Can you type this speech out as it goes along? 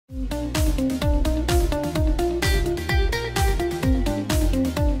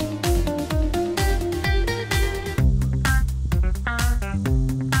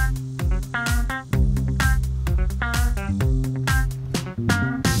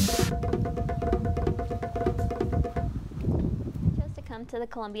to the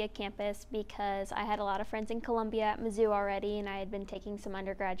Columbia campus because I had a lot of friends in Columbia at Mizzou already, and I had been taking some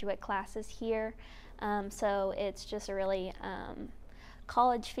undergraduate classes here. So it's just a really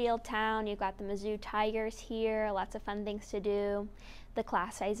college field town. You've got the Mizzou Tigers here, lots of fun things to do. The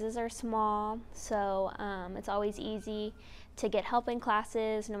class sizes are small, so it's always easy to get help in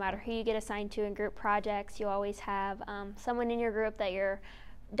classes. No matter who you get assigned to in group projects, you always have someone in your group that you're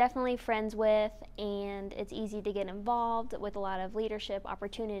definitely friends with, and it's easy to get involved with a lot of leadership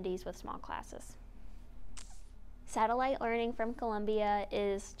opportunities with small classes. Satellite learning from Columbia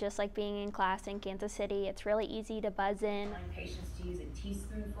is just like being in class in Kansas City. It's really easy to buzz in. Telling patients to use a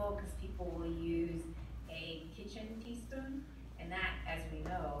teaspoonful because people will use a kitchen teaspoon, and that, as we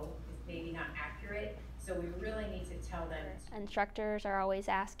know, is maybe not accurate. So we really need to tell them. Instructors are always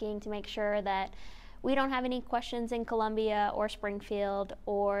asking to make sure that we don't have any questions in Columbia or Springfield,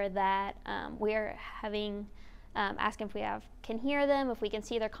 or that we're having asking if we can hear them, if we can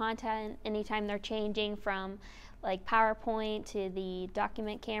see their content anytime they're changing from like PowerPoint to the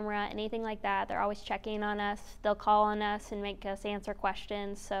document camera, anything like that. They're always checking on us. They'll call on us and make us answer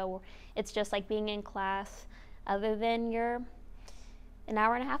questions. So it's just like being in class, other than you're an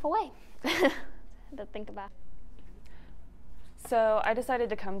hour and a half away to think about. So I decided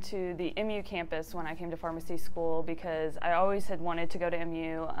to come to the MU campus when I came to pharmacy school because I always had wanted to go to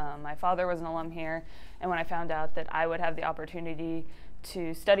MU. My father was an alum here, and when I found out that I would have the opportunity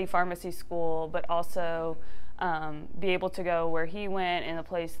to study pharmacy school, but also be able to go where he went in a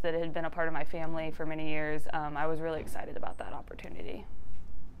place that had been a part of my family for many years, I was really excited about that opportunity.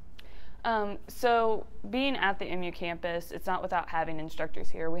 So being at the MU campus, it's not without having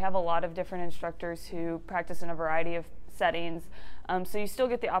instructors here. We have a lot of different instructors who practice in a variety of settings, so you still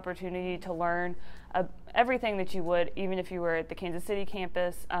get the opportunity to learn everything that you would even if you were at the Kansas City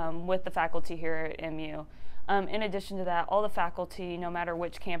campus with the faculty here at MU. In addition to that, all the faculty, no matter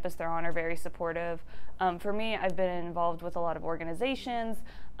which campus they're on, are very supportive. For me, I've been involved with a lot of organizations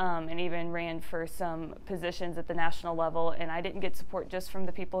and even ran for some positions at the national level, and I didn't get support just from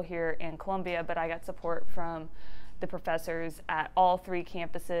the people here in Columbia, but I got support from the professors at all three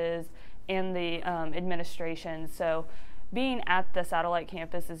campuses and the administration. So being at the satellite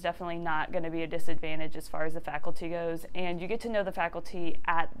campus is definitely not going to be a disadvantage as far as the faculty goes, and you get to know the faculty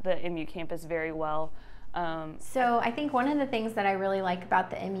at the MU campus very well. So I think one of the things that I really like about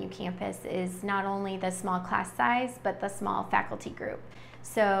the MU campus is not only the small class size, but the small faculty group.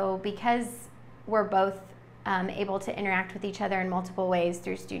 So because we're both able to interact with each other in multiple ways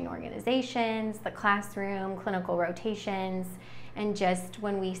through student organizations, the classroom, clinical rotations, and just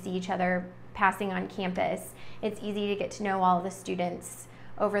when we see each other passing on campus, it's easy to get to know all the students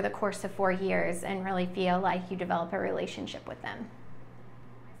over the course of 4 years and really feel like you develop a relationship with them.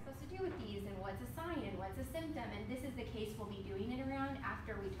 What am I supposed to do with these, and what's a sign, and what's a symptom, and this is the case we'll be doing it around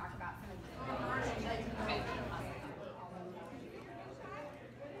after we talk about some of the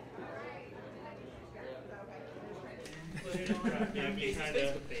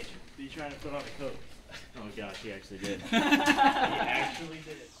You trying to put on a coat? Oh gosh, he actually did. He actually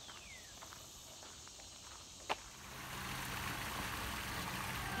did.